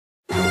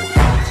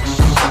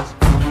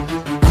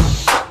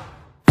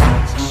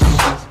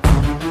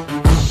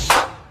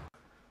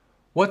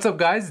What's up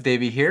guys,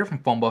 Davey here from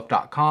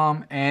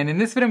PhoneBuff.com, and in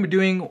this video I'm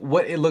doing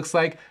what it looks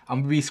like. I'm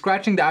going to be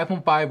scratching the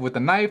iPhone 5 with a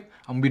knife,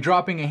 I'm going to be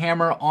dropping a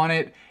hammer on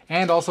it,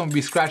 and also I'm going to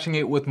be scratching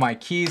it with my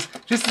keys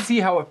just to see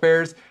how it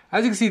fares.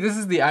 As you can see, this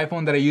is the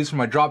iPhone that I use for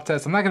my drop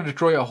test. I'm not going to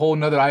destroy a whole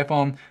nother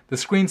iPhone. The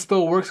screen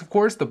still works, of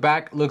course, the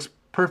back looks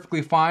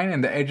perfectly fine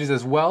and the edges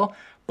as well.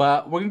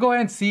 But we're gonna go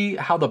ahead and see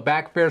how the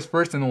back fares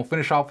first, and then we'll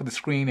finish off with the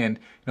screen and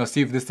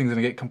see if this thing's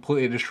gonna get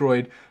completely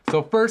destroyed.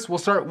 So first, we'll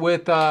start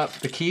with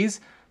the keys.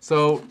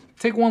 So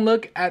take one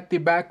look at the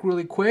back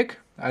really quick.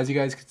 As you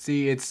guys can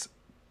see, it's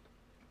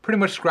pretty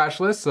much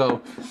scratchless.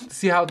 So to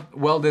see how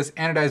well this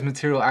anodized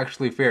material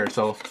actually fares.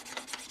 So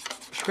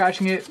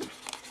scratching it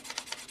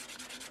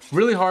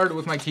really hard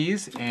with my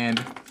keys,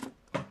 and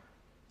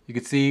you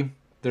can see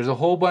there's a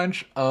whole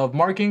bunch of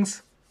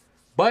markings,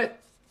 but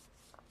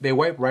they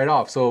wipe right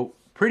off. So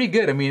pretty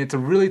good. I mean, it's a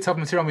really tough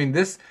material. I mean,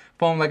 this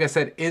foam, like I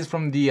said, is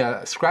from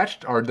the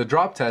scratched or the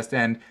drop test,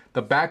 and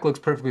the back looks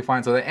perfectly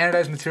fine. So the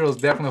anodized material is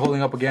definitely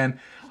holding up again.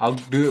 I'll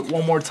do it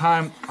one more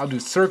time. I'll do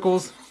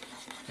circles,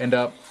 and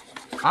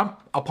I'm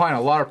applying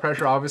a lot of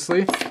pressure,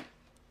 obviously.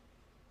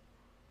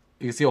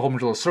 You can see a whole bunch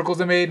of little circles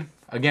I made.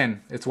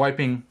 Again, it's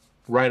wiping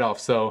right off.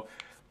 So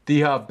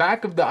the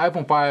back of the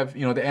iPhone 5, the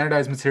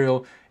anodized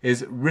material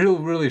is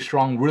really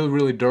strong,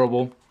 really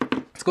durable.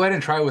 Let's go ahead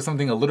and try it with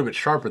something a little bit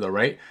sharper though,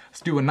 right?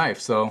 Let's do a knife.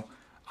 So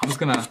I'm just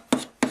gonna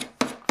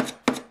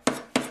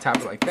tap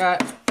it like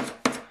that.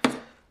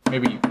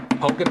 Maybe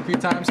poke it a few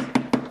times.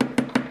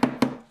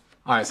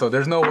 All right, so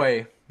there's no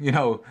way,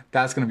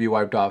 that's gonna be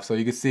wiped off. So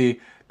you can see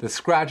the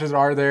scratches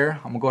are there.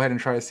 I'm gonna go ahead and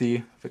try to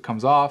see if it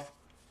comes off.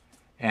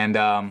 And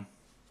wow,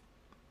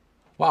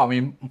 I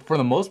mean, for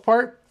the most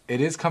part,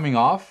 it is coming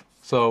off.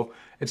 So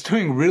it's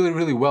doing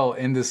really well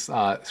in this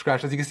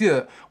scratch. As you can see,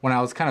 when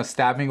I was kind of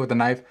stabbing it with the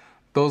knife,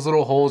 those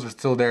little holes are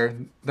still there.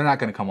 They're not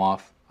gonna come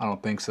off. I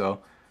don't think so.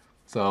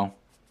 So,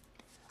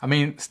 I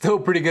mean, still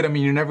pretty good. I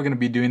mean, you're never gonna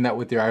be doing that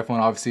with your iPhone.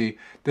 Obviously,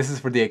 this is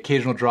for the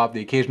occasional drop,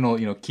 the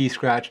occasional, key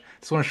scratch.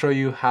 Just wanna show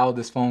you how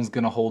this phone's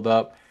gonna hold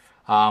up.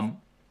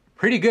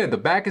 Pretty good. The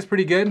back is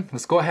pretty good.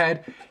 Let's go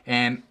ahead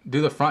and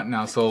do the front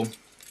now. So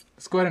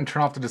let's go ahead and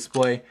turn off the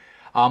display.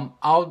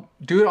 I'll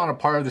do it on a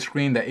part of the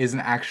screen that isn't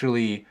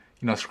actually,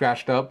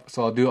 scratched up.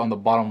 So I'll do it on the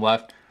bottom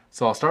left.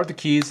 So I'll start with the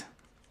keys,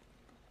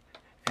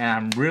 and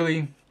I'm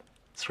really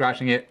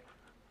scratching it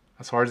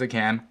as hard as I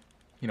can,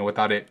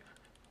 without it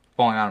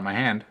falling out of my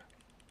hand.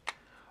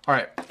 All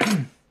right,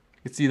 you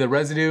can see the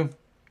residue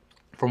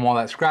from all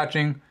that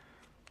scratching.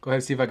 Go ahead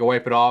and see if I can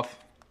wipe it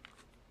off.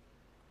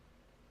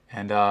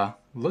 And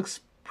looks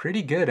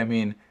pretty good. I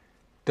mean,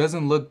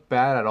 doesn't look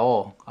bad at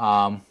all.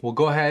 We'll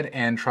go ahead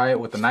and try it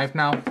with the knife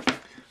now.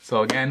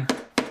 So again,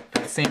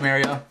 that same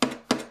area.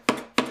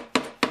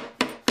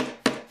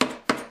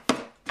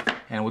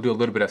 And we'll do a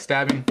little bit of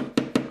stabbing.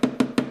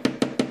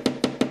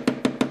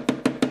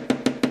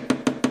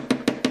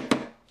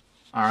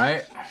 All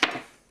right,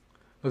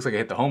 looks like I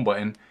hit the home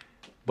button,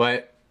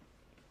 but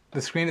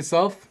the screen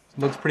itself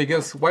looks pretty good.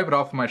 Let's wipe it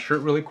off with my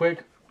shirt really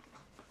quick.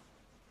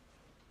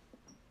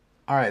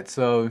 All right,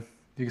 so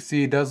you can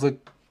see it does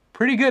look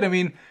pretty good. I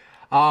mean,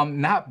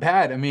 not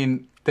bad. I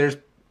mean,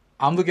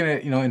 I'm looking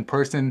at it, in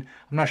person.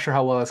 I'm not sure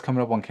how well that's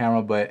coming up on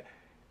camera, but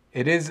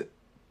it is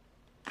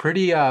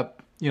pretty,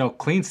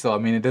 clean still. I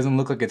mean, it doesn't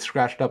look like it's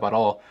scratched up at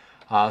all.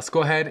 Let's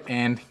go ahead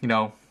and,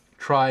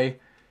 try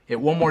it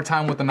one more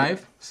time with the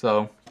knife.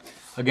 So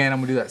again, I'm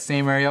gonna do that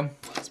same area.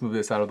 Let's move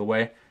this out of the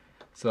way.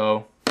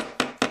 So, you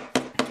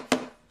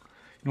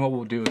know what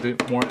we'll do? We'll do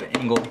it more at the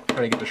angle,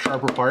 try to get the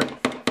sharper part.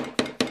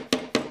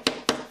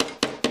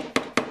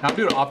 Now I'll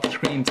do it off the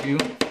screen too.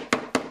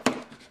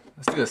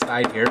 Let's do the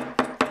side here.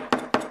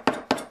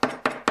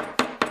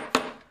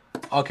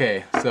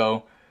 Okay,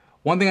 so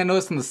one thing I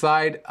noticed on the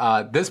side,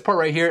 this part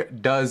right here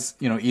does,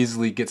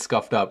 easily get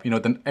scuffed up.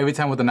 Every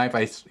time with the knife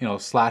I,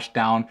 slashed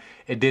down,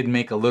 it did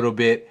make a little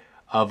bit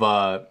of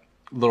a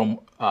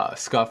little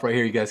scuff right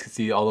here. You guys can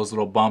see all those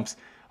little bumps.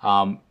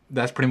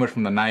 That's pretty much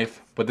from the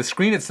knife. But the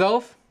screen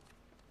itself,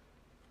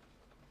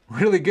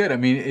 really good. I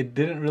mean, it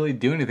didn't really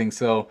do anything.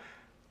 So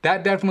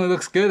that definitely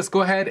looks good. Let's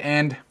go ahead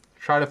and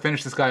try to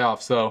finish this guy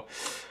off. So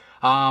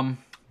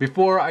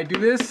before I do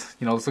this,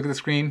 let's look at the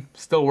screen,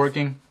 still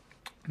working.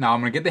 Now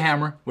I'm gonna get the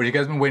hammer, which you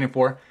guys have been waiting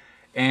for,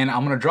 and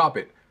I'm gonna drop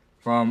it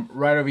from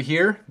right over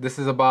here. This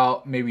is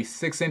about maybe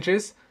 6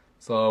 inches.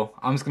 So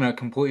I'm just gonna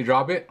completely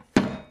drop it.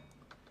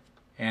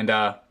 And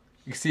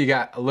you can see you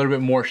got a little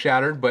bit more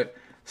shattered, but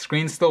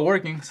screen's still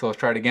working. So let's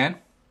try it again.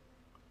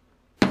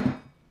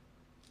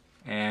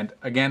 And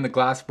again, the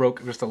glass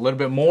broke just a little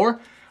bit more,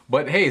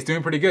 but hey, it's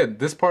doing pretty good.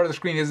 This part of the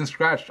screen isn't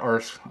scratched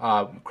or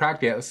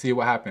cracked yet. Let's see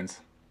what happens.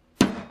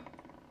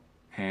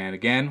 And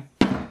again,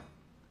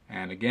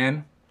 and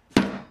again,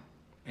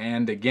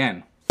 and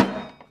again.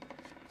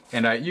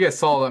 And you guys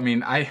saw, I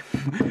mean, I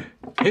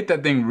hit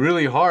that thing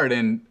really hard,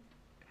 and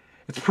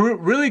it's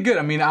really good.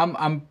 I mean,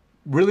 I'm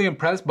really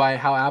impressed by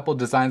how Apple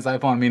designs the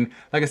iPhone. I mean,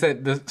 like I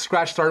said, the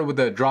scratch started with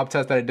the drop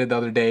test that I did the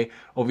other day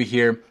over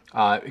here.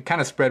 It kind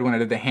of spread when I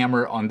did the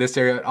hammer on this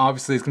area.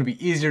 Obviously, it's going to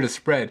be easier to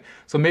spread.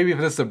 So maybe if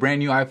this is a brand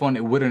new iPhone,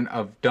 it wouldn't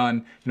have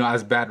done, you know,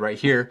 as bad right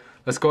here.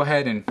 Let's go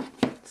ahead and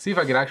see if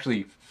I could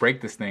actually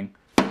break this thing.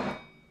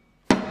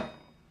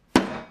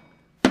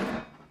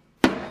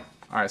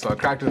 All right, so I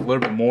cracked it a little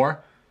bit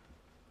more,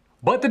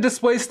 but the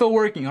display's still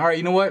working. All right,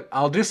 you know what?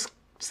 I'll just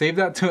save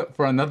that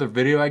for another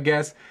video, I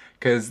guess,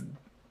 because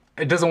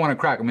it doesn't want to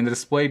crack. I mean, the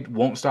display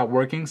won't stop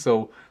working,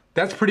 so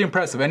that's pretty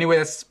impressive. Anyway,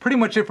 that's pretty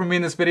much it for me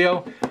in this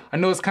video. I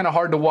know it's kind of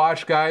hard to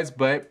watch, guys,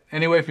 but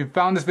anyway, if you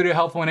found this video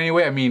helpful in any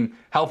way, I mean,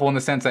 helpful in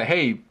the sense that,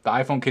 hey, the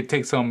iPhone could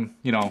take some,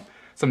 you know,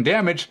 some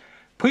damage,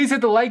 please hit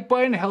the like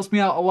button. It helps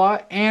me out a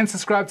lot, and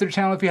subscribe to the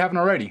channel if you haven't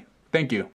already. Thank you.